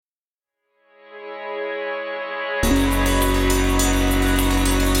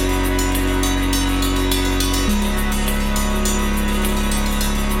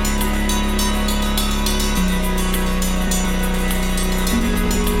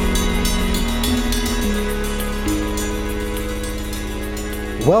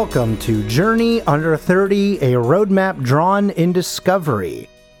Welcome to Journey Under 30, a roadmap drawn in discovery.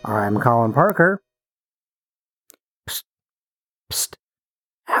 I'm Colin Parker. Psst. Psst.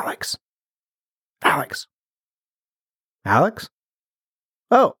 Alex. Alex. Alex?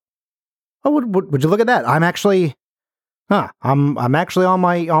 Oh. Would you look at that? I'm actually actually on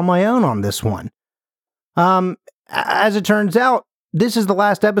my own on this one. As it turns out, this is the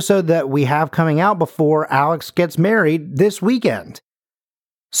last episode that we have coming out before Alex gets married this weekend.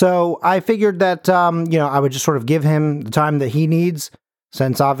 So I figured that, I would just sort of give him the time that he needs,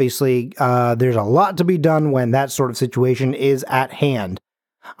 since obviously there's a lot to be done when that sort of situation is at hand.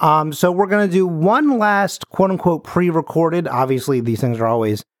 So we're going to do one last quote-unquote pre-recorded. Obviously, these things are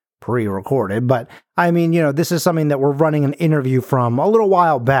always pre-recorded, but I mean, this is something that we're running an interview from a little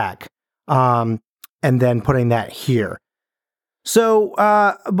while back, and then putting that here. So,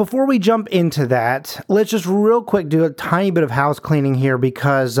 before we jump into that, let's just real quick do a tiny bit of house cleaning here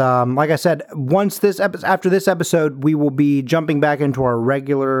because, like I said, after this episode, we will be jumping back into our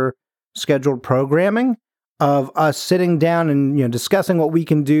regular scheduled programming of us sitting down and, discussing what we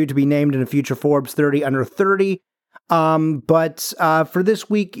can do to be named in a future Forbes 30 under 30. But for this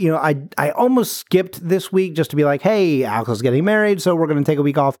week, I almost skipped this week just to be like, hey, Alex is getting married, so we're going to take a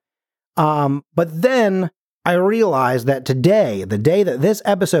week off. But then I realized that today, the day that this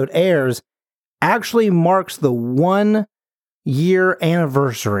episode airs, actually marks the 1-year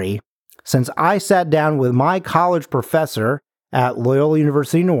anniversary since I sat down with my college professor at Loyola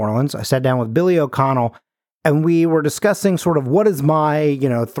University, New Orleans. I sat down with Billy O'Connell, and we were discussing sort of what is my,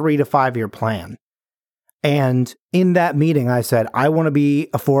 3 to 5 year plan. And in that meeting, I said, I want to be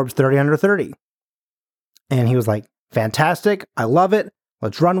a Forbes 30 under 30. And he was like, fantastic. I love it.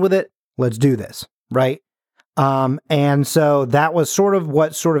 Let's run with it. Let's do this. Right. And so that was sort of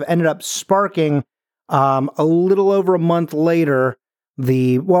what ended up sparking, a little over a month later,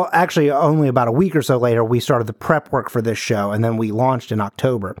 actually only about a week or so later, we started the prep work for this show, and then we launched in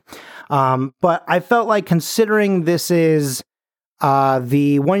October. But I felt like, considering this is,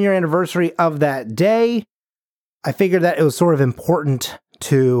 the 1-year anniversary of that day, I figured that it was sort of important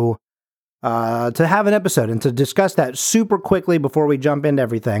to have an episode and to discuss that super quickly before we jump into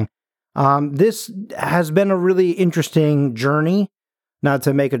everything. This has been a really interesting journey, not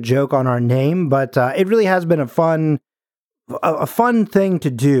to make a joke on our name, but it really has been a fun thing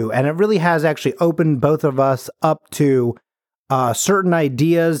to do, and it really has actually opened both of us up to certain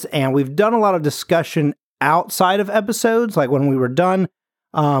ideas, and we've done a lot of discussion outside of episodes. Like when we were done,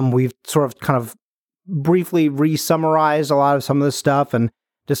 we've sort of kind of briefly re-summarized a lot of some of this stuff and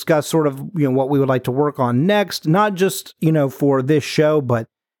discussed sort of, what we would like to work on next, not just, for this show, but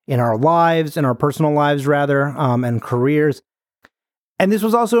in our lives, in our personal lives rather, and careers. And this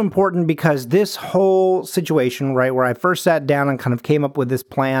was also important because this whole situation, right, where I first sat down and kind of came up with this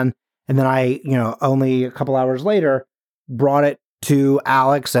plan, and then I, only a couple hours later, brought it to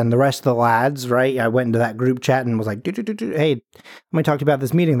Alex and the rest of the lads, right? I went into that group chat and was like, hey, let me talk to you about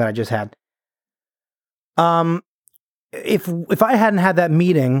this meeting that I just had. If I hadn't had that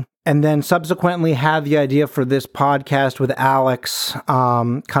meeting and then subsequently had the idea for this podcast with Alex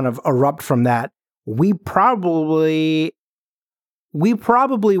kind of erupt from that, we probably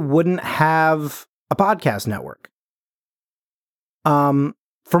wouldn't have a podcast network. For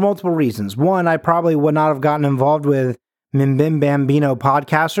multiple reasons. One, I probably would not have gotten involved with Mimbim Bambino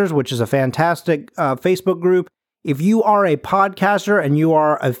Podcasters, which is a fantastic Facebook group. If you are a podcaster and you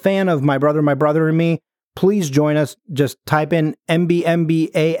are a fan of My Brother and Me, please join us. Just type in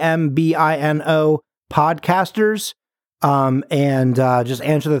MBMBAMBINO podcasters, and just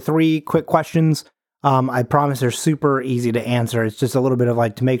answer the 3 quick questions. I promise they're super easy to answer. It's just a little bit of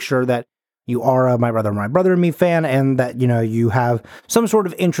like to make sure that you are a My Brother and Me fan, and that, you have some sort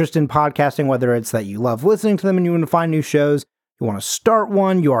of interest in podcasting, whether it's that you love listening to them and you want to find new shows, you want to start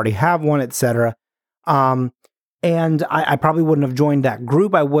one, you already have one, etc. And I probably wouldn't have joined that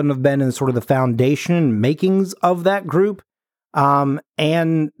group. I wouldn't have been in sort of the foundation and makings of that group. And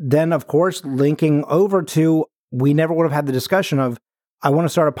then, of course, linking over to, we never would have had the discussion of, I want to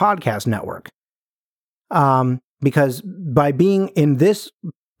start a podcast network. Because by being in this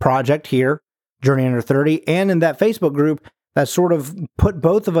project here, Journey Under 30, and in that Facebook group, that sort of put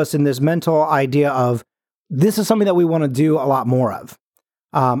both of us in this mental idea of, this is something that we want to do a lot more of.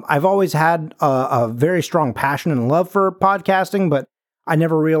 I've always had a very strong passion and love for podcasting, but I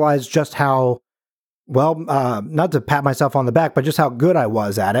never realized just how, not to pat myself on the back, but just how good I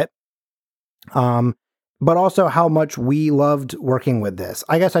was at it. But also how much we loved working with this.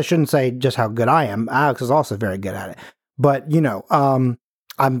 I guess I shouldn't say just how good I am. Alex is also very good at it. But,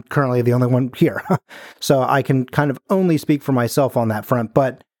 I'm currently the only one here. So I can kind of only speak for myself on that front,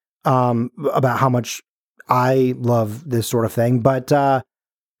 but about how much I love this sort of thing. But,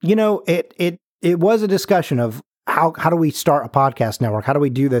 it was a discussion of how do we start a podcast network? How do we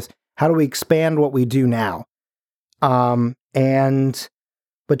do this? How do we expand what we do now? And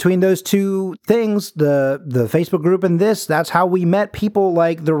between those two things, the Facebook group and this, that's how we met people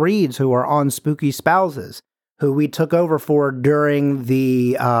like the Reeds, who are on Spooky Spouses, who we took over for during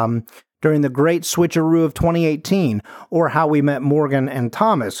the great switcheroo of 2018, or how we met Morgan and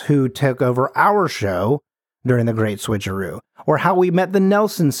Thomas, who took over our show during the great switcheroo, or how we met the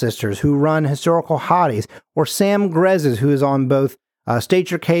Nelson sisters, who run Historical Hotties, or Sam Grezes, who is on both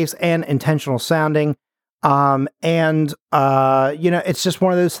State Your Case and Intentional Sounding. It's just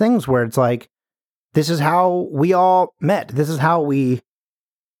one of those things where it's like, this is how we all met. This is how we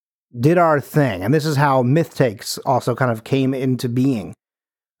did our thing. And this is how Myth Takes also kind of came into being.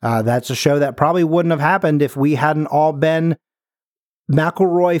 That's a show that probably wouldn't have happened if we hadn't all been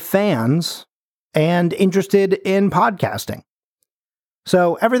McElroy fans and interested in podcasting.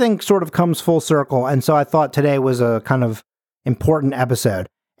 So everything sort of comes full circle. And so I thought today was a kind of important episode.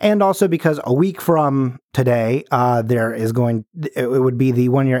 And also because a week from today, it would be the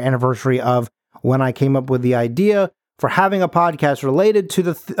 1 year anniversary of when I came up with the idea for having a podcast related to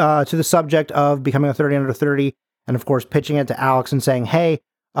the subject of becoming a 30 under 30. And of course, pitching it to Alex and saying, hey,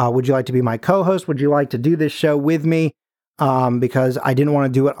 would you like to be my co-host? Would you like to do this show with me? Because I didn't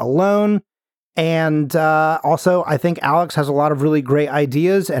want to do it alone. And also, I think Alex has a lot of really great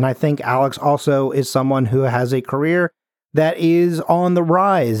ideas. And I think Alex also is someone who has a career that is on the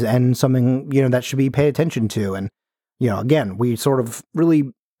rise and something, that should be paid attention to. And, again, we sort of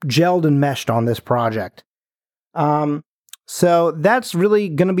really gelled and meshed on this project. So that's really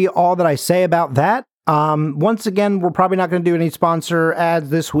going to be all that I say about that. Once again, we're probably not going to do any sponsor ads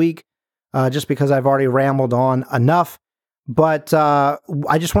this week, just because I've already rambled on enough. But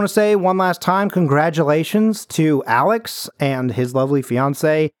I just want to say one last time, congratulations to Alex and his lovely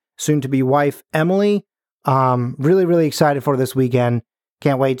fiance, soon-to-be wife, Emily. Really, really excited for this weekend.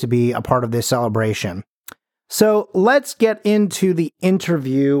 Can't wait to be a part of this celebration. So let's get into the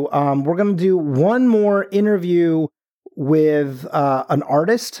interview. We're going to do one more interview with an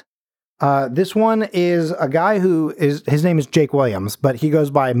artist. This one is a guy his name is Jake Williams, but he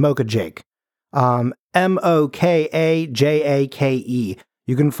goes by Mocha Jake. Mokajake.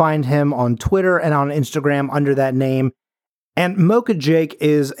 You can find him on Twitter and on Instagram under that name. And Mocha Jake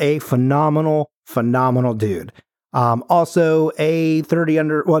is a phenomenal dude. Also a 30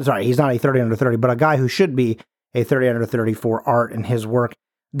 under, well, sorry, he's not a 30 under 30, but a guy who should be a 30 under 30 for art and his work.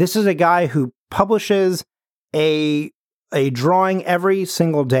 This is a guy who publishes a drawing every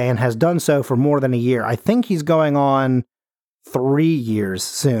single day and has done so for more than a year. I think he's going on 3 years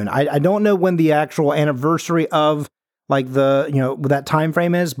soon. I don't know when the actual anniversary of that time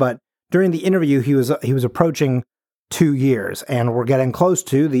frame is, but during the interview he was approaching 2 years, and we're getting close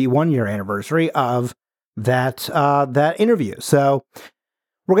to the 1 year anniversary of that interview. So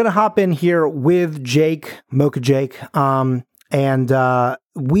we're gonna hop in here with Mocha Jake, and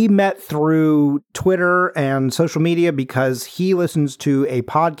we met through Twitter and social media because he listens to a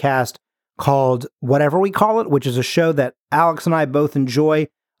podcast called Whatever We Call It, which is a show that Alex and I both enjoy.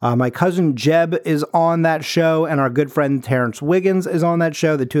 My cousin Jeb is on that show, and our good friend Terrence Wiggins is on that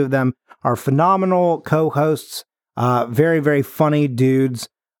show. The two of them are phenomenal co-hosts, very, very funny dudes.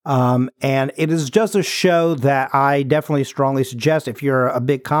 And it is just a show that I definitely strongly suggest if you're a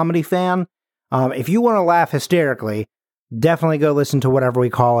big comedy fan. If you want to laugh hysterically, definitely go listen to Whatever We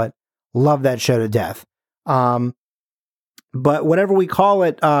Call It. Love that show to death. But Whatever We Call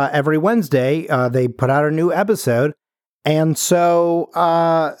It, every Wednesday, they put out a new episode. And so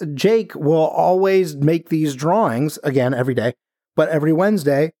Jake will always make these drawings, again, every day. But every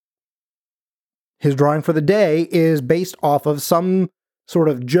Wednesday, his drawing for the day is based off of some sort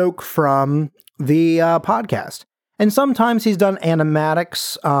of joke from the podcast. And sometimes he's done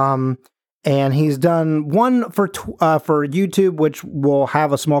animatics, and he's done one for YouTube, which we'll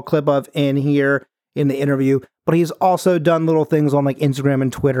have a small clip of in here in the interview. But he's also done little things on like Instagram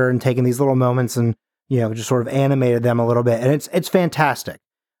and Twitter and taken these little moments and, just sort of animated them a little bit. And it's fantastic.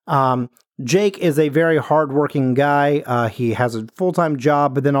 Jake is a very hardworking guy. He has a full-time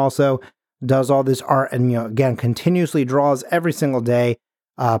job, but then also does all this art and, again, continuously draws every single day,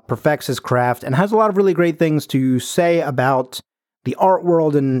 perfects his craft, and has a lot of really great things to say about the art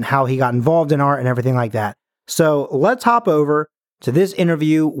world and how he got involved in art and everything like that. So let's hop over to this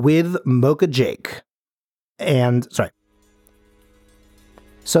interview with Mocha Jake.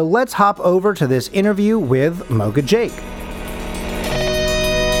 So let's hop over to this interview with Mocha Jake.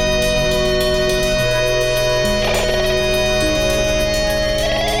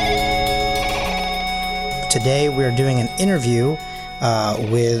 Today we're doing an interview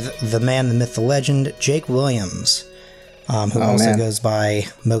with the man, the myth, the legend, Jake Williams, who also goes by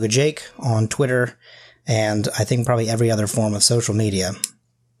Mocha Jake on Twitter and I think probably every other form of social media.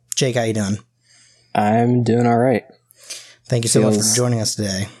 Jake, how you doing? I'm doing all right. Thank you so much for joining us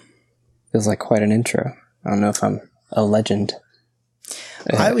today. Feels like quite an intro. I don't know if I'm a legend.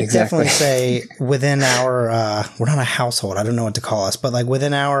 I would definitely say within our, we're not a household, I don't know what to call us, but like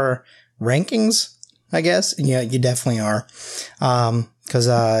within our rankings, I guess, yeah, you definitely are. Because,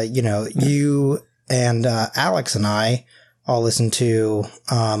 you know, you and Alex and I all listen to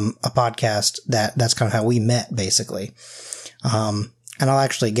a podcast that's kind of how we met, basically. And I'll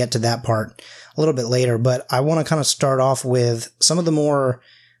actually get to that part a little bit later, but I want to kind of start off with some of the more,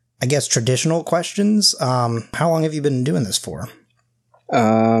 I guess, traditional questions. How long have you been doing this for?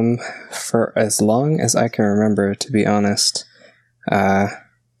 For as long as I can remember, to be honest.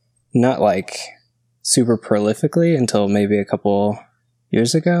 Not like super prolifically until maybe a couple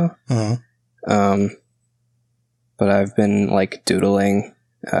years ago. Mm-hmm. But I've been like doodling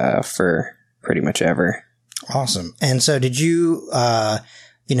for pretty much ever. Awesome. And so did you,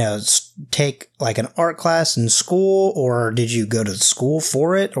 you know, take like an art class in school, or did you go to school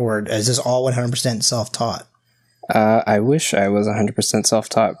for it, or is this all 100% self-taught? I wish I was 100%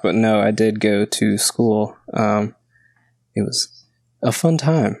 self-taught, but no, I did go to school. It was a fun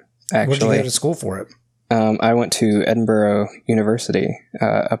time, actually. Where did you go to school for it? I went to Edinburgh University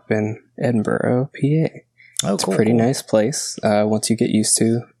up in Edinburgh, PA. Oh, it's a pretty nice place once you get used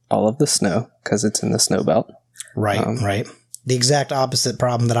to all of the snow, because it's in the snow belt. Right, right. The exact opposite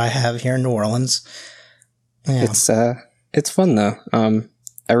problem that I have here in New Orleans. Yeah. It's fun, though.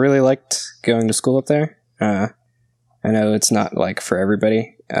 I really liked going to school up there. I know it's not like for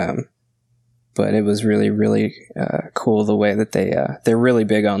everybody, but it was really, really cool the way that they're really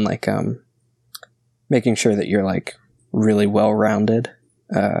big on like making sure that you're like really well-rounded.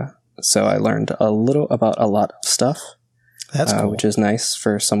 So I learned a little about a lot of stuff. That's cool. Which is nice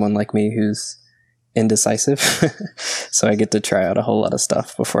for someone like me who's indecisive. So I get to try out a whole lot of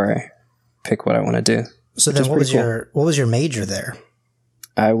stuff before I pick what I want to do. So then what was your major there?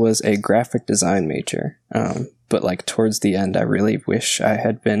 I was a graphic design major. But like towards the end, I really wish I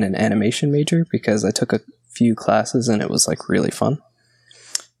had been an animation major, because I took a few classes and it was like really fun.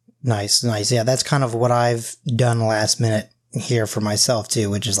 Nice, nice. Yeah, that's kind of what I've done last minute here for myself too,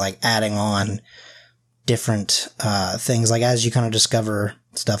 which is like adding on different things, like as you kind of discover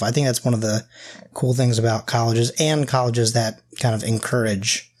stuff. I think that's one of the cool things about colleges, and colleges that kind of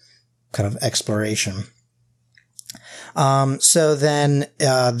encourage kind of exploration. So then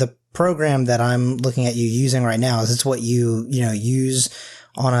the program that I'm looking at you using right now, is this what you use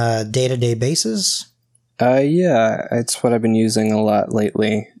on a day-to-day basis? Yeah, it's what I've been using a lot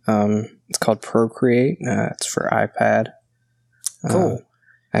lately. It's called Procreate. It's for iPad. Cool.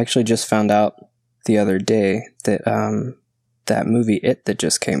 I actually just found out the other day that that movie It that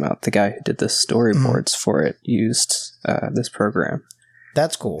just came out, the guy who did the storyboards for it used this program.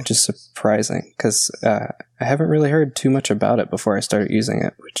 That's cool. Which is surprising, because I haven't really heard too much about it before I started using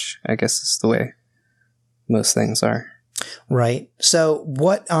it, which I guess is the way most things are. Right. So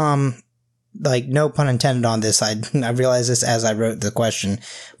what, like, no pun intended on this, I realized this as I wrote the question,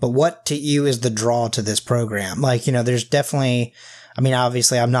 but what to you is the draw to this program? Like, you know, there's definitely, I mean,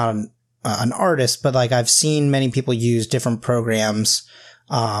 obviously I'm not an artist, but like I've seen many people use different programs,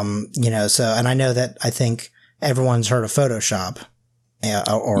 you know, so, and I know that I think everyone's heard of Photoshop.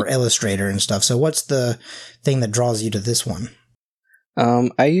 Or Illustrator and stuff. So what's the thing that draws you to this one?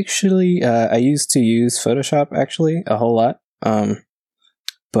 I used to use Photoshop actually a whole lot.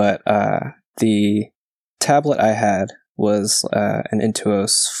 But the tablet I had was an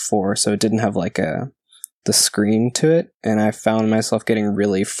Intuos 4, so it didn't have like the screen to it, and I found myself getting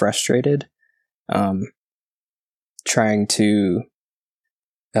really frustrated trying to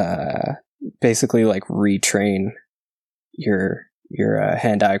basically like retrain your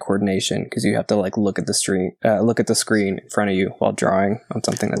hand-eye coordination, because you have to like look at the screen in front of you while drawing on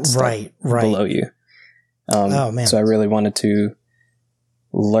something that's right below you. Oh man! So I really wanted to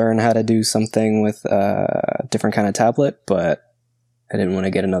learn how to do something with a different kind of tablet, but I didn't want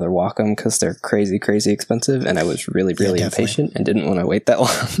to get another Wacom because they're crazy expensive, and I was really impatient and didn't want to wait that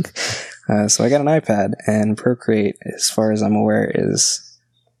long. So I got an iPad, and Procreate, as far as I'm aware, is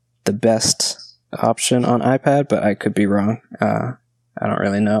the best option on iPad, but I could be wrong. I don't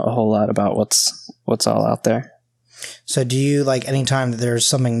really know a whole lot about what's all out there. So do you, like, anytime that there's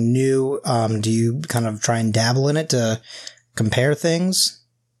something new, do you kind of try and dabble in it to compare things?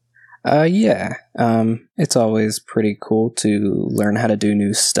 Yeah. It's always pretty cool to learn how to do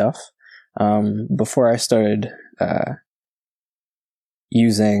new stuff. Before I started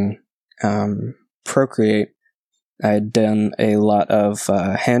using Procreate, I had done a lot of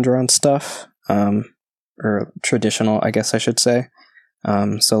hand-drawn stuff, or traditional, I guess I should say.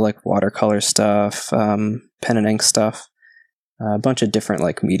 So like watercolor stuff, pen and ink stuff, a bunch of different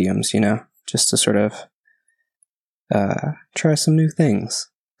like mediums, just to sort of try some new things,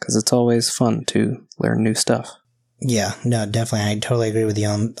 because it's always fun to learn new stuff. Yeah, no, definitely. I totally agree with you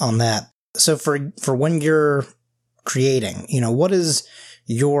on that. So for when you're creating, what is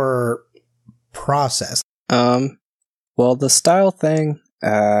your process? Well, the style thing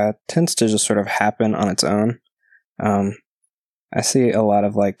tends to just sort of happen on its own. I see a lot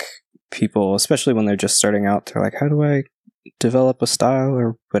of like people, especially when they're just starting out, they're like, how do I develop a style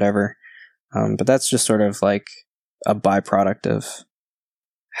or whatever? But that's just sort of like a byproduct of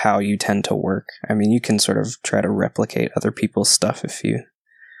how you tend to work. I mean, you can sort of try to replicate other people's stuff if you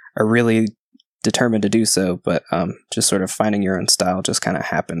are really determined to do so, but just sort of finding your own style just kind of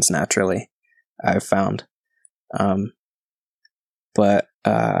happens naturally, I've found. But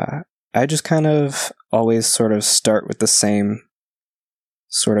I just kind of always sort of start with the same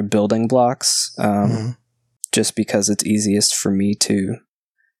sort of building blocks, just because it's easiest for me to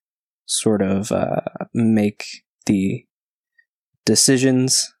sort of make the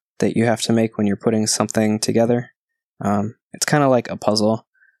decisions that you have to make when you're putting something together. It's kind of like a puzzle.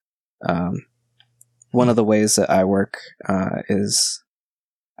 One of the ways that I work is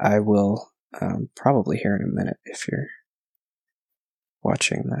I will probably hear in a minute if you're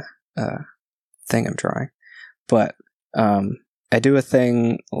watching the thing I'm drawing, but I do a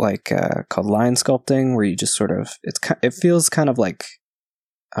thing like called line sculpting, where you just sort of it feels kind of like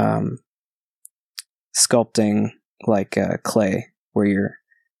sculpting like clay, where you're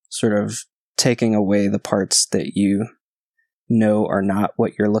sort of taking away the parts that you know are not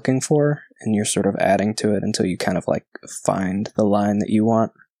what you're looking for, and you're sort of adding to it until you kind of like find the line that you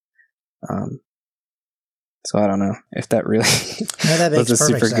want. So I don't know if that really was a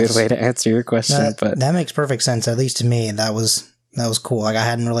super good way to answer your question, but that makes perfect sense. At least to me, that was cool. Like I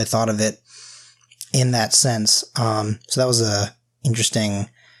hadn't really thought of it in that sense. So that was a interesting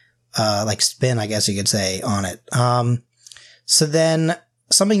like spin, I guess you could say, on it. So then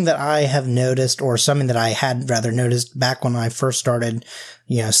something that I have noticed, or something that I had rather noticed back when I first started,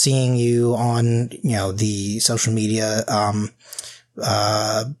 seeing you on, the social media,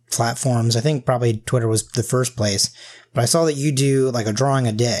 platforms. I think probably Twitter was the first place, but I saw that you do like a drawing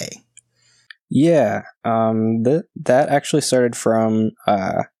a day. Yeah. That actually started from,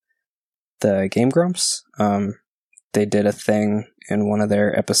 the Game Grumps. They did a thing in one of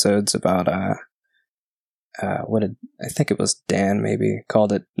their episodes about, I think it was Dan maybe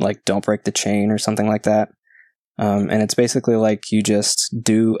called it like Don't Break the Chain or something like that. And it's basically like you just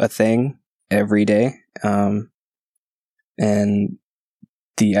do a thing every day. And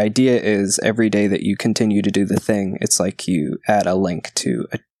the idea is every day that you continue to do the thing, it's like you add a link to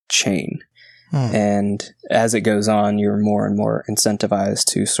a chain. And as it goes on, you're more and more incentivized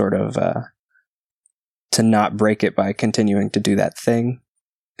to sort of, to not break it by continuing to do that thing.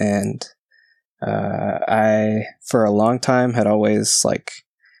 And I, for a long time, had always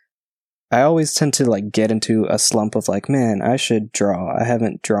I always tend to like get into a slump of like, man, I should draw. I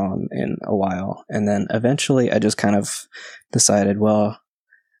haven't drawn in a while. And then eventually I just kind of decided, well,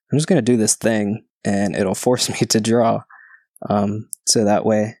 I'm just going to do this thing and it'll force me to draw. So that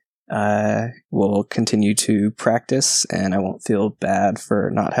way I will continue to practice and I won't feel bad for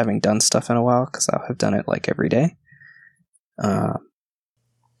not having done stuff in a while, because I'll have done it like every day. And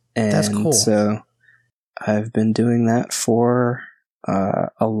that's cool. So I've been doing that for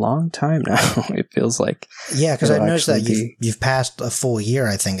a long time now. It feels like. Yeah, because I noticed that you've passed a full year,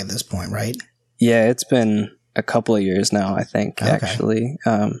 I think, at this point, right? Yeah, it's been a couple of years now, I think, actually.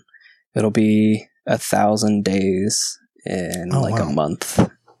 It'll be 1,000 days in a month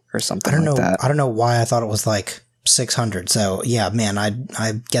or something like that. I don't know why I thought it was like 600. So yeah, man, I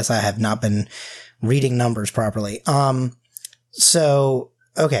guess I have not been reading numbers properly. So,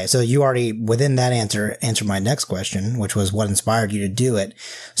 okay. So you already, within that answered my next question, which was what inspired you to do it.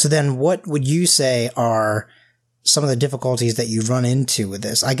 So then what would you say are some of the difficulties that you've run into with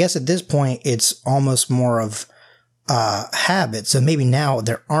this? I guess at this point, it's almost more of habit. So maybe now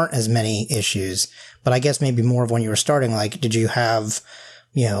there aren't as many issues, but I guess maybe more of when you were starting, like, did you have,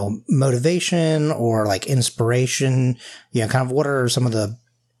 motivation or like inspiration, kind of what are some of the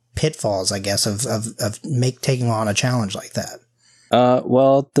pitfalls, I guess, of taking on a challenge like that?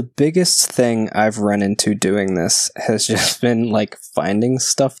 Well, the biggest thing I've run into doing this has just been like finding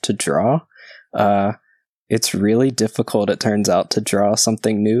stuff to draw. it's really difficult, it turns out, to draw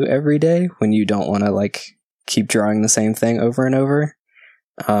something new every day when you don't want to like keep drawing the same thing over and over.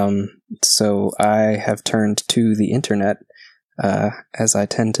 So I have turned to the internet, as I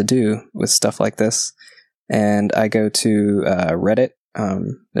tend to do with stuff like this, and I go to Reddit.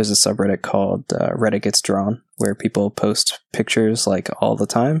 There's a subreddit called Reddit Gets Drawn, where people post pictures like all the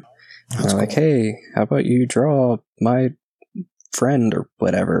time. They're cool. Like, hey, how about you draw my friend or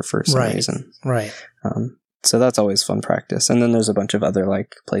whatever for some reason. Right. So that's always fun practice. And then there's a bunch of other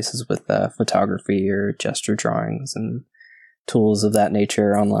like places with photography or gesture drawings and tools of that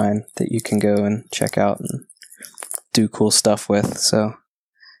nature online that you can go and check out and do cool stuff with. So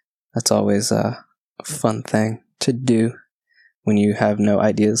that's always a fun thing to do when you have no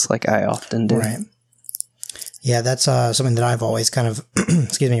ideas like I often do. Right. Yeah, that's something that I've always kind of,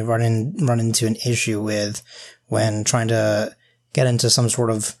 run into an issue with when trying to get into some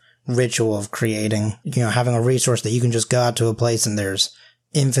sort of ritual of creating, having a resource that you can just go out to a place and there's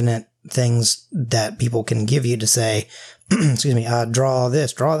infinite things that people can give you to say, draw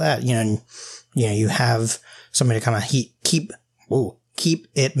this, draw that, and, you have somebody to kind of keep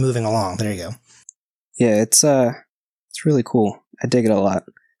it moving along. There you go. Yeah, it's really cool. I dig it a lot.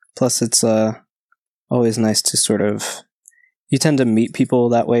 Plus it's, always nice to sort of, you tend to meet people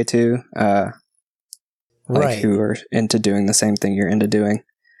that way too, who are into doing the same thing you're into doing,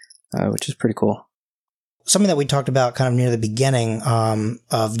 which is pretty cool. Something that we talked about kind of near the beginning of,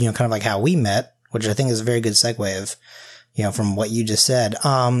 kind of like how we met, which I think is a very good segue of, from what you just said,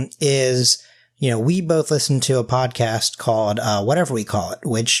 is, we both listened to a podcast called Whatever We Call It,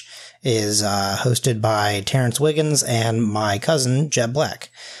 which is hosted by Terrence Wiggins and my cousin, Jeb Black.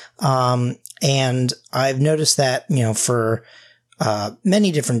 And I've noticed that, for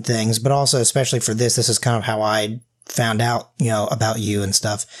many different things, but also especially for this is kind of how I found out, about you and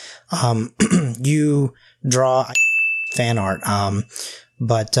stuff. You draw fan art,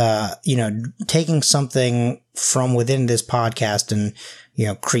 but taking something from within this podcast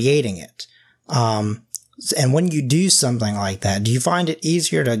and, creating it. And when you do something like that, do you find it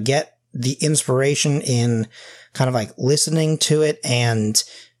easier to get the inspiration in kind of like listening to it and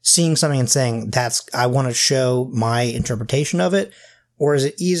seeing something and saying, I want to show my interpretation of it? Or is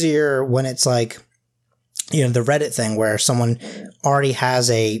it easier when it's like, the Reddit thing where someone already has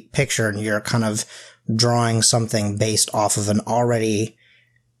a picture and you're kind of drawing something based off of an already,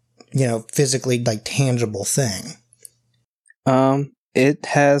 physically like tangible thing? It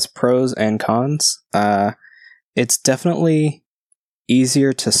has pros and cons. It's definitely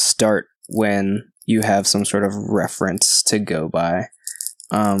easier to start when you have some sort of reference to go by.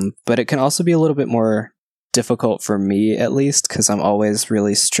 But it can also be a little bit more difficult for me, at least, because I'm always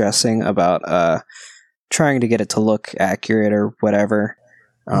really stressing about trying to get it to look accurate or whatever.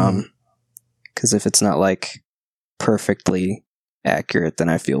 Because if it's not like perfectly accurate, then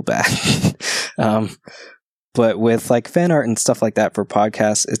I feel bad. But with like fan art and stuff like that for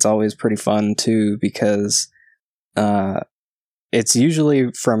podcasts, it's always pretty fun too, because it's usually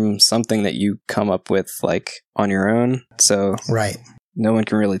from something that you come up with like on your own. So no one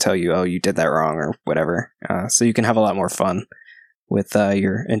can really tell you, oh, you did that wrong or whatever. So you can have a lot more fun with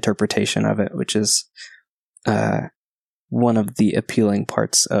your interpretation of it, which is one of the appealing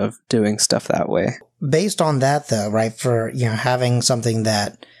parts of doing stuff that way. Based on that, though, right, for, having something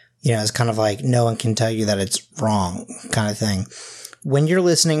that, is kind of like no one can tell you that it's wrong kind of thing. When you're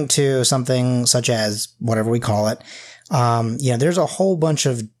listening to something such as Whatever We Call It, there's a whole bunch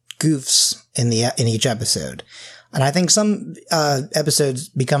of goofs in each episode. And I think some episodes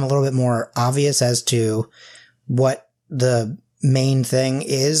become a little bit more obvious as to what the main thing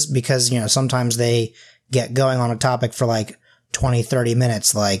is, because, sometimes they get going on a topic for like 20, 30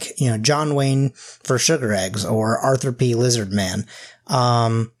 minutes, like, John Wayne for Sugar Eggs or Arthur P. Lizard Man.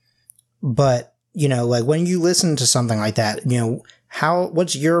 But, like when you listen to something like that,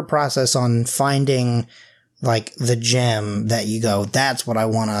 what's your process on finding like the gem that you go, that's what I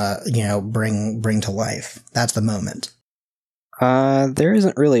want to, bring to life. That's the moment. There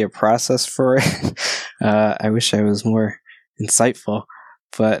isn't really a process for it. I wish I was more insightful,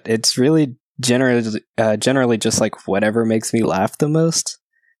 but it's really generally just like whatever makes me laugh the most,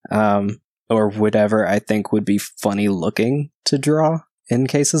 or whatever I think would be funny looking to draw in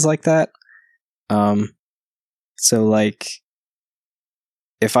cases like that. So like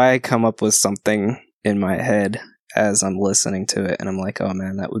if I come up with something in my head as I'm listening to it and I'm like, oh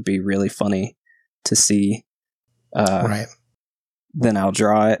man, that would be really funny to see, then I'll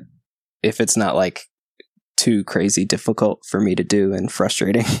draw it. If it's not like too crazy difficult for me to do and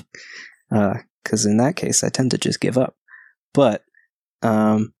frustrating, because in that case I tend to just give up. But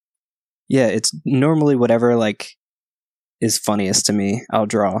Yeah, it's normally whatever like is funniest to me, I'll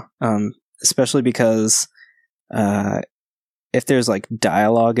draw. Especially because if there's like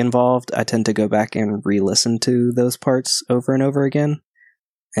dialogue involved, I tend to go back and re-listen to those parts over and over again.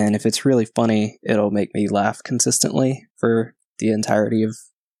 And if it's really funny, it'll make me laugh consistently for the entirety of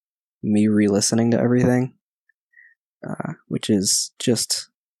me re-listening to everything, which is just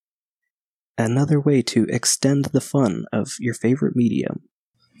another way to extend the fun of your favorite medium.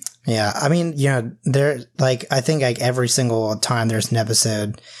 Yeah, I mean, there, like, I think like every single time there's an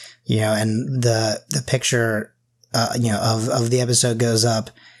episode, and the picture, of the episode goes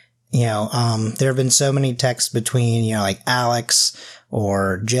up, there have been so many texts between, like Alex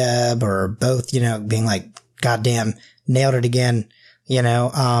or Jeb or both, being like, goddamn, nailed it again,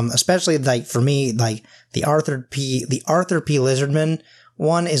 especially like for me, like the Arthur P. Lizardman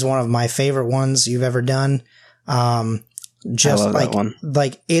one is one of my favorite ones you've ever done. Just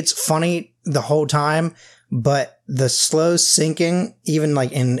like, it's funny the whole time, but the slow sinking, even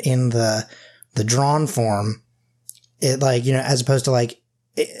like in the drawn form, it like, as opposed to like,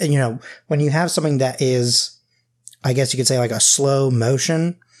 when you have something that is, I guess you could say like a slow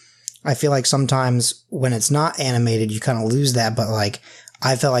motion, I feel like sometimes when it's not animated, you kind of lose that, but like,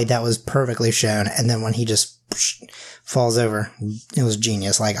 I felt like that was perfectly shown. And then when he just falls over, it was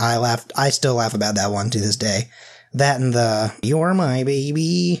genius. Like I still laugh about that one to this day. That and the "You're my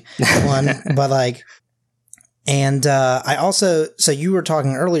baby" one, but like, and I also, so you were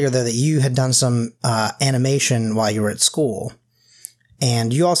talking earlier though that you had done some animation while you were at school,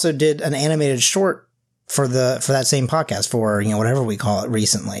 and you also did an animated short for that same podcast for whatever we call it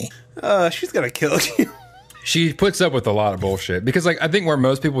recently. She's gonna kill you. She puts up with a lot of bullshit because like I think where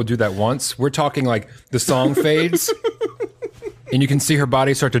most people do that once, we're talking like the song fades, and you can see her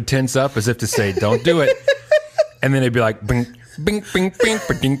body start to tense up as if to say, "Don't do it." And then it'd be like, bing, bing, bing, bing,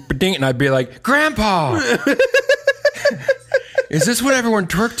 ba-ding, ba-ding. And I'd be like, Grandpa, is this what everyone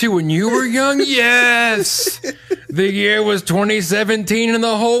twerked to when you were young? Yes. The year was 2017 and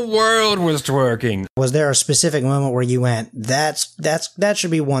the whole world was twerking. Was there a specific moment where you went, that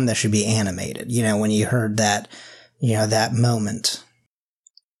should be one that should be animated, when you heard that, that moment?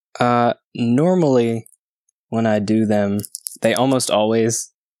 Normally when I do them, they almost always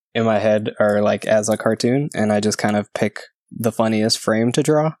in my head are like as a cartoon, and I just kind of pick the funniest frame to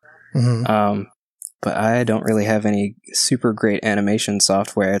draw. Mm-hmm. But I don't really have any super great animation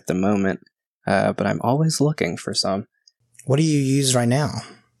software at the moment, but I'm always looking for some. What do you use right now?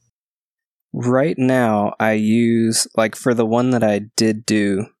 Right now, I use, like for the one that I did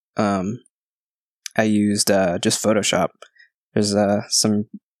do, I used just Photoshop. There's some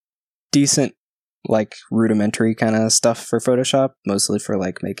decent like rudimentary kind of stuff for Photoshop, mostly for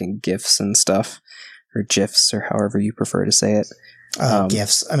like making GIFs and stuff, or GIFs, or however you prefer to say it.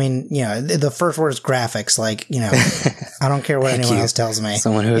 GIFs. I mean, the first word is graphics. Like, I don't care what anyone else tells me.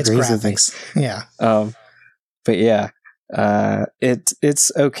 Someone who agrees with me. Yeah. But yeah,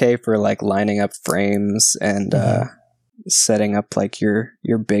 it's okay for like lining up frames and setting up like your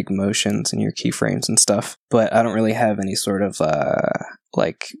big motions and your keyframes and stuff. But I don't really have any sort of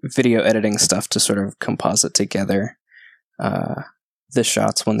like video editing stuff to sort of composite together the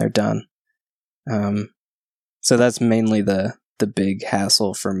shots when they're done. So that's mainly the big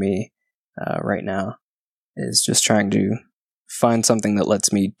hassle for me right now, is just trying to find something that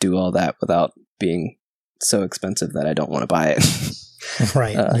lets me do all that without being so expensive that I don't want to buy it.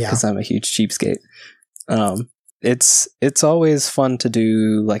 Right. Yeah. Because I'm a huge cheapskate. It's always fun to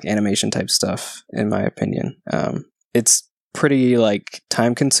do like animation type stuff, in my opinion. It's pretty like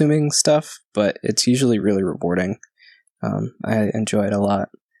time consuming stuff, but it's usually really rewarding. I enjoy it a lot,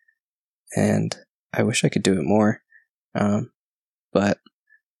 and I wish I could do it more. But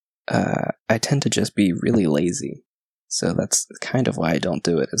I tend to just be really lazy. So that's kind of why I don't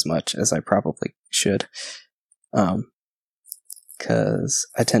do it as much as I probably should. Because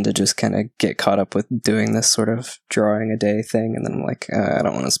I tend to just kind of get caught up with doing this sort of drawing a day thing, and then I'm like, I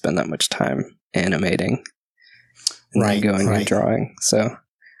don't want to spend that much time animating and then going and drawing. So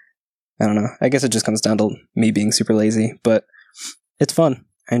I don't know. I guess it just comes down to me being super lazy, but it's fun.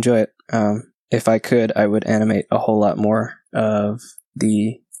 I enjoy it. If I could, I would animate a whole lot more of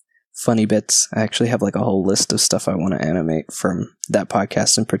the funny bits. I actually have like a whole list of stuff I want to animate from that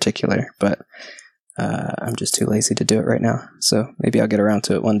podcast in particular, but I'm just too lazy to do it right now. So maybe I'll get around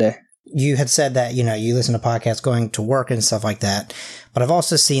to it one day. You had said that, you listen to podcasts going to work and stuff like that, but I've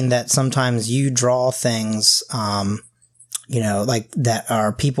also seen that sometimes you draw things, like that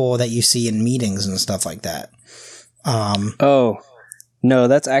are people that you see in meetings and stuff like that. Oh, no,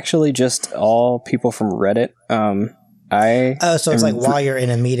 that's actually just all people from Reddit. So it's like while you're in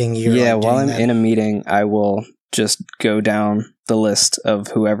a meeting, while I'm in a meeting, I will just go down the list of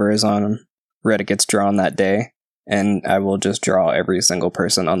whoever is on Reddit Gets Drawn that day, and I will just draw every single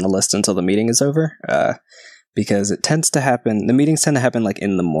person on the list until the meeting is over. Because it tends to happen, the meetings tend to happen like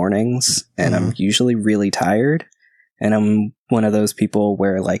in the mornings, and I'm usually really tired. And I'm one of those people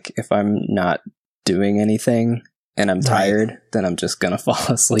where, like, if I'm not doing anything and I'm tired, then I'm just gonna fall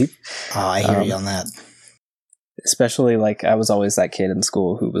asleep. Oh, I hear you on that. Especially, like, I was always that kid in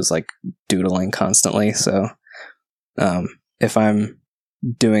school who was, like, doodling constantly. So if I'm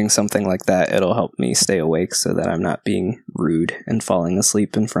doing something like that, it'll help me stay awake so that I'm not being rude and falling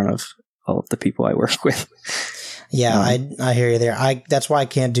asleep in front of all of the people I work with. Yeah, I hear you there. That's why I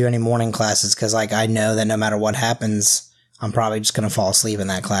can't do any morning classes, because, like, I know that no matter what happens, I'm probably just going to fall asleep in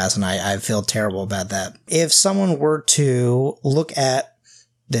that class, and I feel terrible about that. If someone were to look at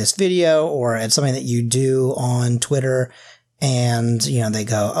this video or at something that you do on Twitter and, you know, they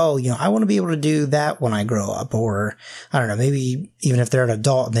go, oh, you know, I want to be able to do that when I grow up, or I don't know, maybe even if they're an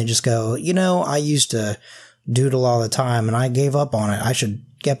adult and they just go, you know, I used to doodle all the time and I gave up on it. I should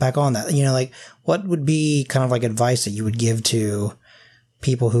get back on that. You know, like, what would be kind of like advice that you would give to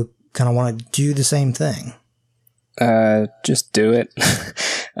people who kind of want to do the same thing? Just do it.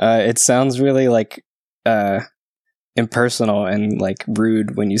 It sounds really like impersonal and like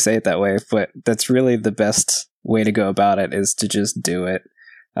rude when you say it that way, but that's really the best way to go about it, is to just do it.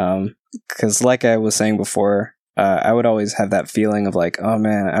 Because like I was saying before, I would always have that feeling of like, oh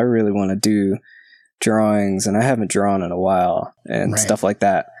man, I really want to do drawings and I haven't drawn in a while and stuff like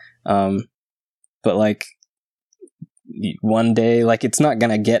that. But like one day, like, it's not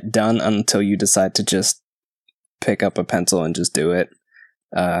gonna get done until you decide to just pick up a pencil and just do it.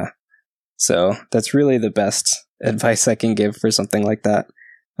 So that's really the best advice I can give for something like that.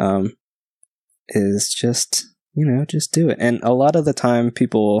 Is just, you know, just do it. And a lot of the time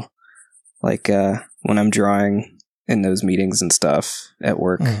people, like, when I'm drawing in those meetings and stuff at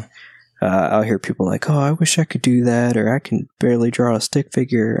work, I'll hear people like, oh, I wish I could do that, or I can barely draw a stick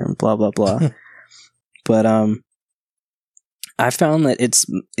figure, and blah, blah, blah. But I found that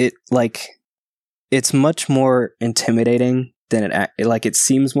it's much more intimidating than it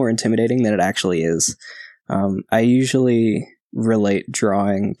seems more intimidating than it actually is. I usually relate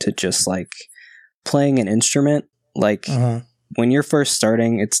drawing to just like playing an instrument. Like when you're first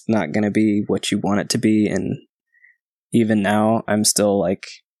starting, it's not going to be what you want it to be. And even now, I'm still like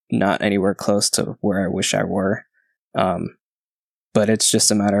not anywhere close to where I wish I were. But it's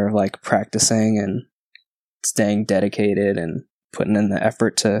just a matter of like practicing and staying dedicated and putting in the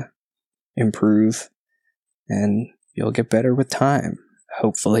effort to improve, and you'll get better with time.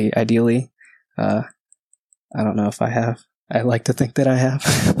 Hopefully, ideally. I don't know if I have. I like to think that I have.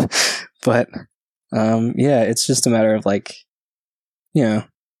 But yeah, it's just a matter of like, you know,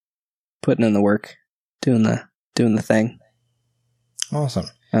 putting in the work, doing the thing. Awesome.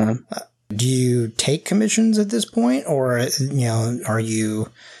 Do you take commissions at this point, or, you know, are you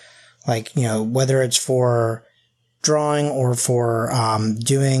like, you know, whether it's for drawing or for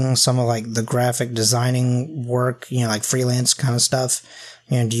doing some of like the graphic designing work, you know, like freelance kind of stuff,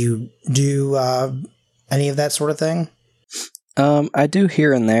 you know, do you do any of that sort of thing? I do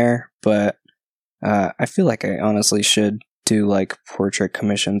here and there, but I feel like I honestly should do like portrait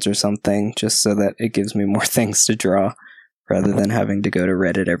commissions or something, just so that it gives me more things to draw rather than having to go to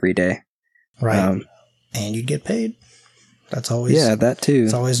Reddit every day. Right. And you'd get paid. That's always... Yeah, that too.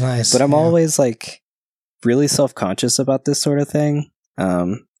 It's always nice. But I'm always like really self-conscious about this sort of thing.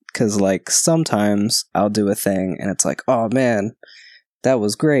 Because like sometimes I'll do a thing and it's like, oh man, that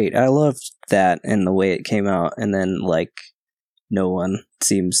was great. I loved that and the way it came out. And then like no one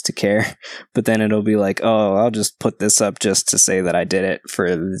seems to care. But then it'll be like, oh, I'll just put this up just to say that I did it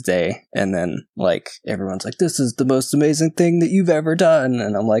for the day. And then like everyone's like, this is the most amazing thing that you've ever done.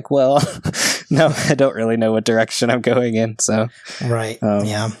 And I'm like, well, no, I don't really know what direction I'm going in. So right.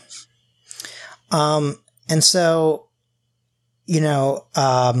 Yeah. And so, you know,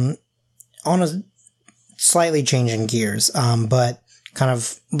 on a slightly changing gears, but kind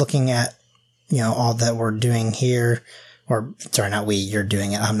of looking at, you know, all that we're doing here, or sorry, not we, you're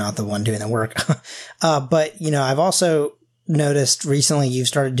doing it. I'm not the one doing the work. But, you know, I've also noticed recently you've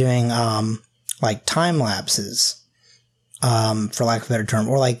started doing, like time lapses, for lack of a better term,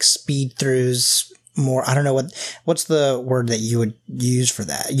 or like speed throughs more. I don't know what's the word that you would use for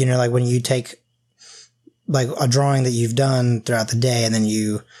that? You know, like when you take like a drawing that you've done throughout the day and then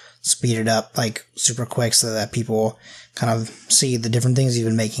you speed it up like super quick so that people kind of see the different things you've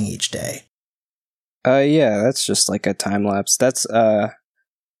been making each day. Yeah, that's just like a time lapse. That's a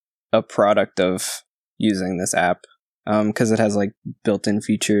product of using this app. because it has like built-in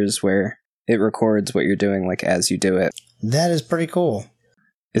features where it records what you're doing like as you do it. That is pretty cool.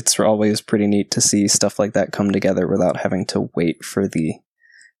 It's always pretty neat to see stuff like that come together without having to wait for the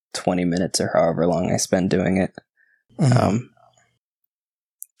 20 minutes or however long I spend doing it. Mm-hmm.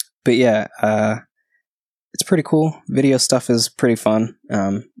 But yeah, it's pretty cool. Video stuff is pretty fun.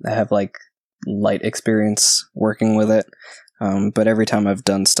 I have like light experience working with it, but every time I've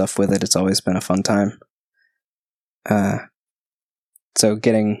done stuff with it, it's always been a fun time. So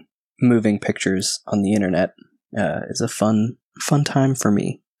getting moving pictures on the internet is a fun time for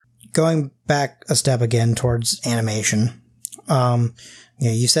me. Going back a step again towards animation,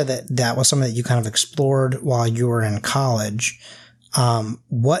 you said that was something that you kind of explored while you were in college.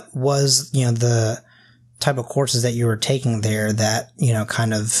 What was, the type of courses that you were taking there that,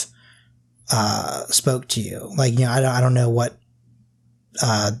 kind of spoke to you? Like, I don't know what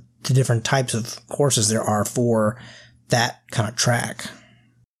the different types of courses there are for that kind of track.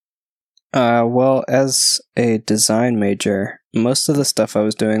 Well, as a design major, most of the stuff I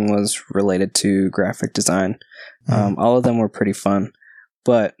was doing was related to graphic design. All of them were pretty fun.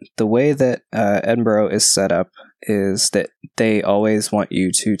 But the way that Edinburgh is set up is that they always want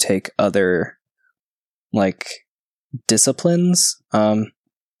you to take other, like, disciplines.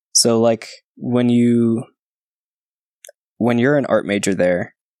 So, like, when you're an art major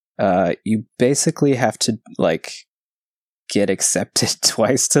there, you basically have to, like, get accepted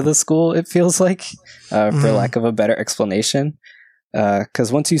twice to the school, it feels like, for lack of a better explanation.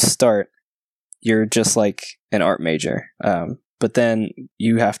 Because once you start, you're just like an art major. But then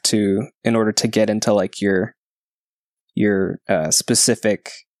you have to, in order to get into like your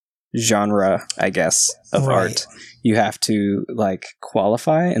specific genre, I guess, of art, you have to like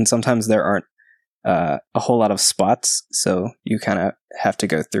qualify. And sometimes there aren't a whole lot of spots. So you kind of have to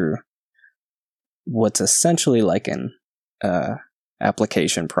go through what's essentially like an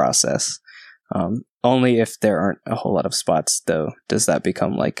application process. Only if there aren't a whole lot of spots, though, does that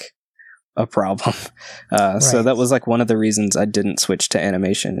become like a problem. So that was like one of the reasons I didn't switch to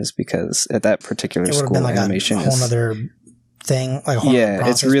animation, is because at that particular school, like animation a whole other thing. Like a whole yeah,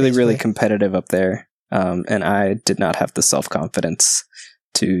 process, it's really basically. really competitive up there, and I did not have the self-confidence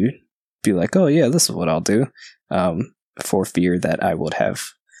to be like, oh yeah, this is what I'll do, for fear that I would have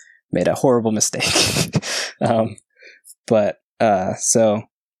made a horrible mistake. But so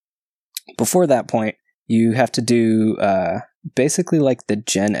before that point, you have to do basically like the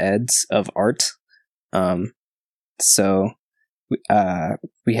gen eds of art. So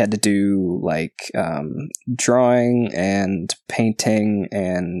we had to do like drawing and painting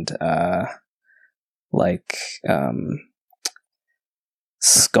and like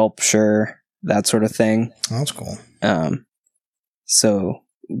sculpture, that sort of thing. That's cool. So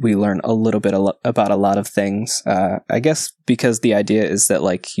we learn a little bit about a lot of things. I guess because the idea is that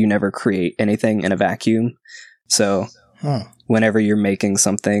like you never create anything in a vacuum. So whenever you're making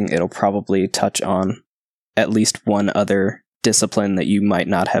something, it'll probably touch on at least one other discipline that you might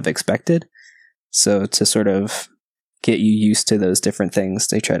not have expected. So to sort of get you used to those different things,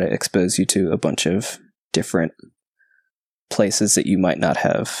 they try to expose you to a bunch of different places that you might not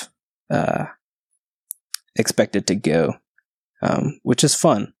have expected to go. Which is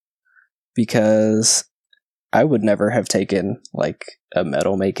fun, because I would never have taken like a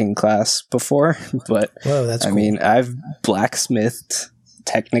metal making class before, but Whoa, that's cool. I mean, I've blacksmithed,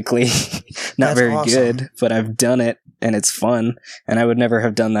 technically, not That's very awesome. good, but I've done it and it's fun, and I would never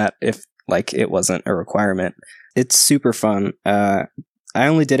have done that if like it wasn't a requirement. It's super fun. I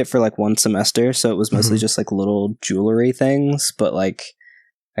only did it for like one semester, so it was mostly just like little jewelry things, but like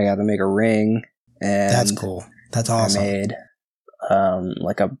I got to make a ring, and That's cool. That's awesome. I made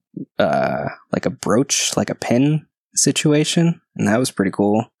like a brooch, like a pin situation, and that was pretty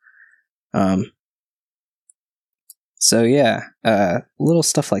cool. So yeah, little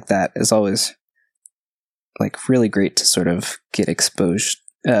stuff like that is always like really great to sort of get exposed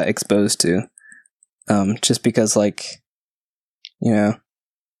to, just because like, you know,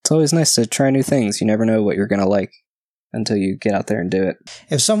 it's always nice to try new things. You never know what you're gonna like until you get out there and do it.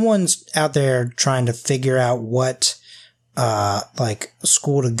 If someone's out there trying to figure out what like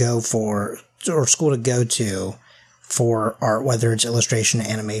school to go for or school to go to for art, whether it's illustration,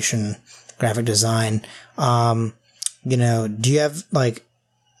 animation, graphic design, do you have like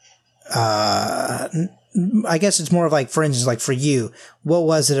I guess it's more of like, for instance, like for you, what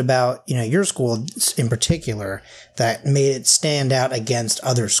was it about, your school in particular that made it stand out against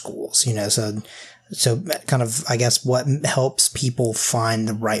other schools, so kind of, I guess, what helps people find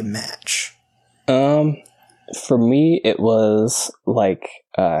the right match? For me, it was like,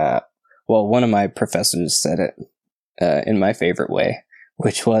 one of my professors said it in my favorite way,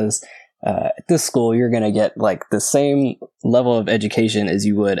 which was at this school, you're going to get like the same level of education as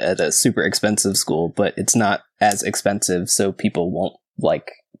you would at a super expensive school, but it's not as expensive, so people won't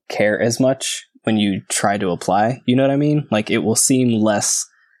like care as much when you try to apply. You know what I mean? Like it will seem less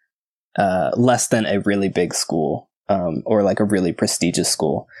than a really big school, or like a really prestigious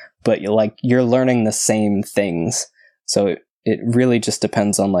school, but you're learning the same things. So it really just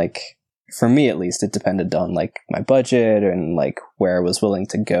depends on, like, for me at least, it depended on like my budget and like where I was willing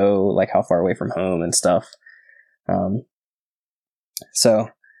to go, like how far away from home and stuff. So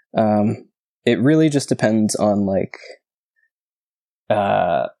it really just depends on like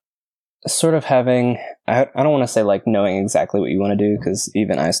sort of having, I don't want to say like knowing exactly what you want to do, because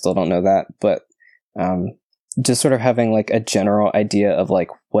even I still don't know that, but just sort of having like a general idea of like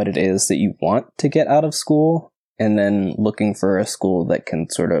what it is that you want to get out of school, and then looking for a school that can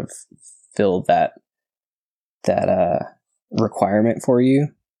sort of fill that requirement for you.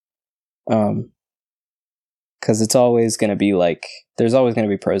 Because it's always going to be like, there's always going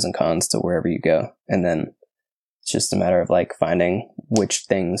to be pros and cons to wherever you go, and then it's just a matter of like finding which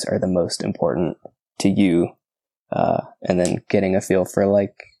things are the most important to you, and then getting a feel for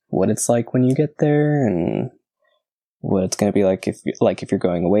like what it's like when you get there, and what it's going to be like if you're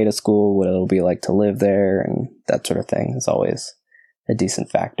going away to school, what it'll be like to live there, and that sort of thing is always a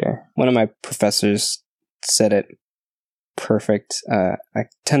decent factor. One of my professors said it perfect. I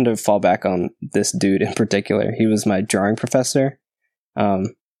tend to fall back on this dude in particular. He was my drawing professor.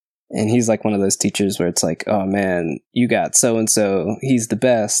 And he's like one of those teachers where it's like, oh man, you got so-and-so, he's the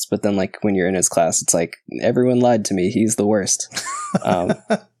best. But then like when you're in his class, it's like, everyone lied to me, he's the worst.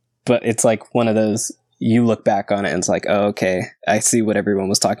 But it's like one of those, you look back on it and it's like, oh, okay, I see what everyone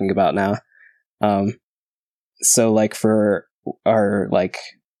was talking about now. So like for our like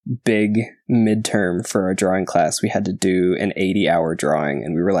big midterm for our drawing class, we had to do an 80-hour drawing,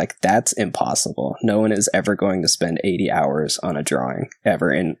 and we were like, that's impossible. No one is ever going to spend 80 hours on a drawing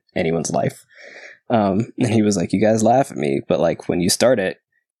ever in anyone's life. And he was like, you guys laugh at me, but like when you start it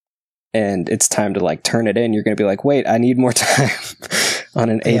and it's time to like turn it in, you're going to be like, wait, I need more time on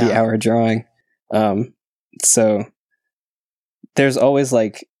an 80-hour drawing. So there's always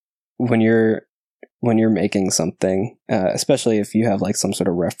like, when you're making something, especially if you have like some sort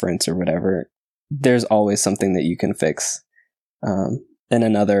of reference or whatever, there's always something that you can fix. And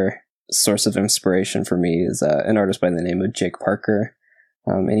another source of inspiration for me is an artist by the name of Jake Parker.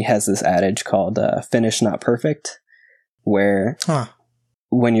 And he has this adage called finish not perfect, where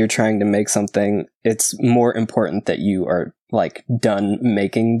when you're trying to make something, it's more important that you are like done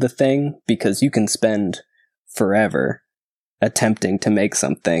making the thing, because you can spend forever attempting to make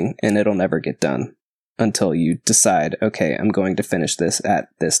something and it'll never get done until you decide, okay, I'm going to finish this at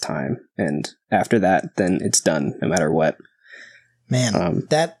this time. And after that, then it's done no matter what. Man,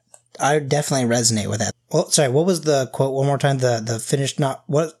 that I definitely resonate with that. Well, sorry, what was the quote one more time? The finish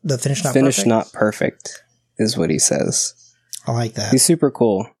not perfect is what he says. I like that. He's super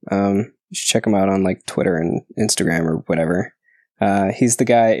cool. You should check him out on like Twitter and Instagram or whatever. He's the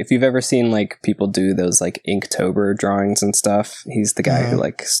guy, if you've ever seen like people do those like Inktober drawings and stuff, he's the guy who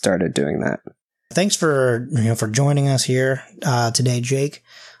like started doing that. Thanks for joining us here today, Jake.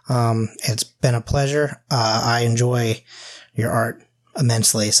 It's been a pleasure. I enjoy your art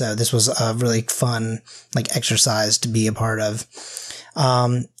immensely, so this was a really fun like exercise to be a part of.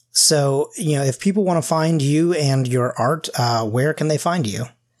 So if people want to find you and your art, where can they find you?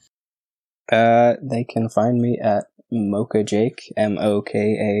 They can find me at Mokajake, MOKAJAKE,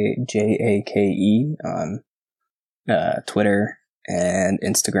 on Twitter and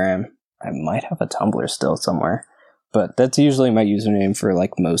Instagram. I might have a Tumblr still somewhere, but that's usually my username for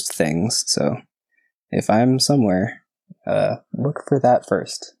like most things. So if I'm somewhere, look for that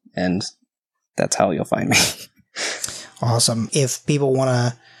first, and that's how you'll find me. Awesome. If people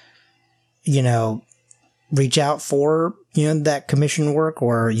want to, reach out for, that commission work,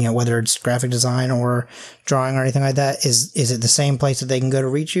 or, whether it's graphic design or drawing or anything like that, is it the same place that they can go to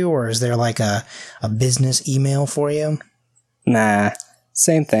reach you, or is there like a business email for you? Nah,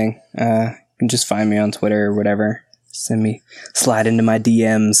 same thing. You can just find me on Twitter or whatever. Slide into my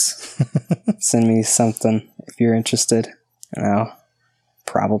DMs. Send me something if you're interested, and I'll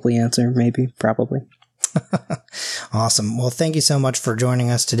probably answer, probably. Awesome. Well, thank you so much for joining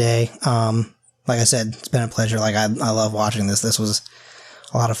us today. Like I said, it's been a pleasure. Like I love watching this. This was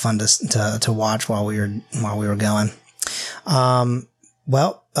a lot of fun to watch while we were going.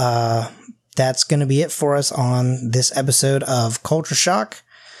 That's going to be it for us on this episode of Culture Shock.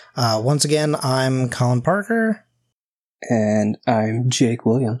 Once again, I'm Colin Parker. And I'm Jake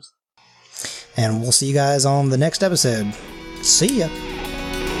Williams. and we'll see you guys on the next episode. See ya.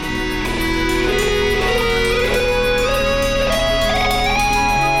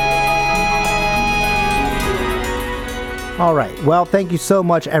 All right. Well, thank you so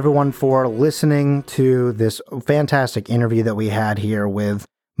much, everyone, for listening to this fantastic interview that we had here with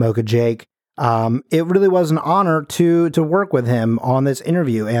Mocha Jake. It really was an honor to work with him on this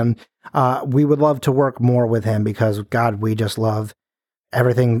interview, and we would love to work more with him because, God, we just love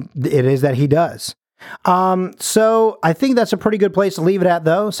everything it is that he does. So I think that's a pretty good place to leave it at,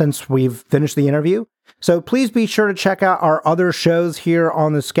 though, since we've finished the interview. So please be sure to check out our other shows here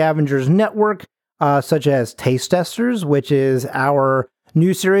on the Scavengers Network, such as Taste Testers, which is our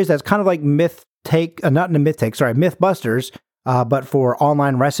new series that's kind of like Mythbusters, but for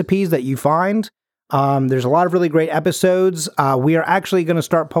online recipes that you find. There's a lot of really great episodes. We are actually going to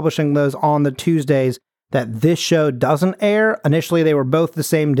start publishing those on the Tuesdays that this show doesn't air. Initially, they were both the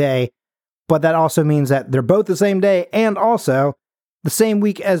same day, but that also means that they're both the same day and also the same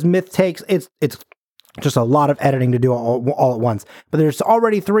week as Myth Takes. It's just a lot of editing to do all at once. But there's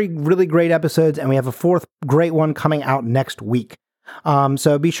already 3 really great episodes, and we have a 4th great one coming out next week.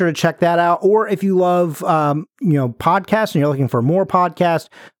 So be sure to check that out. Or if you love, podcasts and you're looking for more podcasts,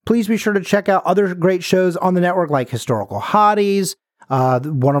 please be sure to check out other great shows on the network like Historical Hotties,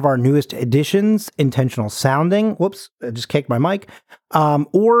 one of our newest editions, Intentional Sounding. Whoops, I just kicked my mic.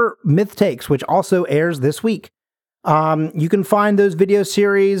 Or Myth Takes, which also airs this week. You can find those video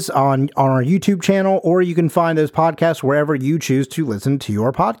series on our YouTube channel, or you can find those podcasts wherever you choose to listen to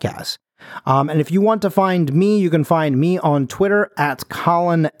your podcasts. And if you want to find me, you can find me on Twitter at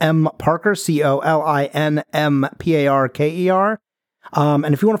Colin M. Parker, ColinMParker.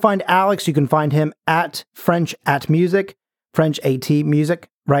 And if you want to find Alex, you can find him at French at Music, French AT Music,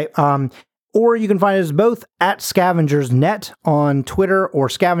 right? Or you can find us both at Scavengers Net on Twitter or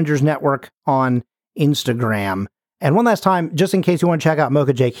Scavengers Network on Instagram. And one last time, just in case you want to check out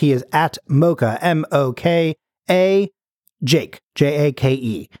Mocha Jake, he is at Mocha, M-O-K-A, Jake,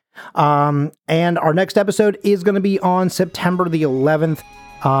 J-A-K-E. And our next episode is going to be on September the 11th.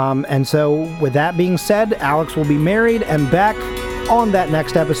 And so with that being said, Alex will be married and back on that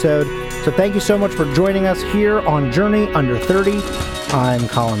next episode. So thank you so much for joining us here on Journey Under 30. I'm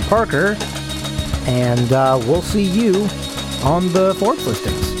Colin Parker, and we'll see you on the Forbes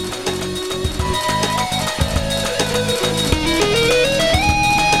listings.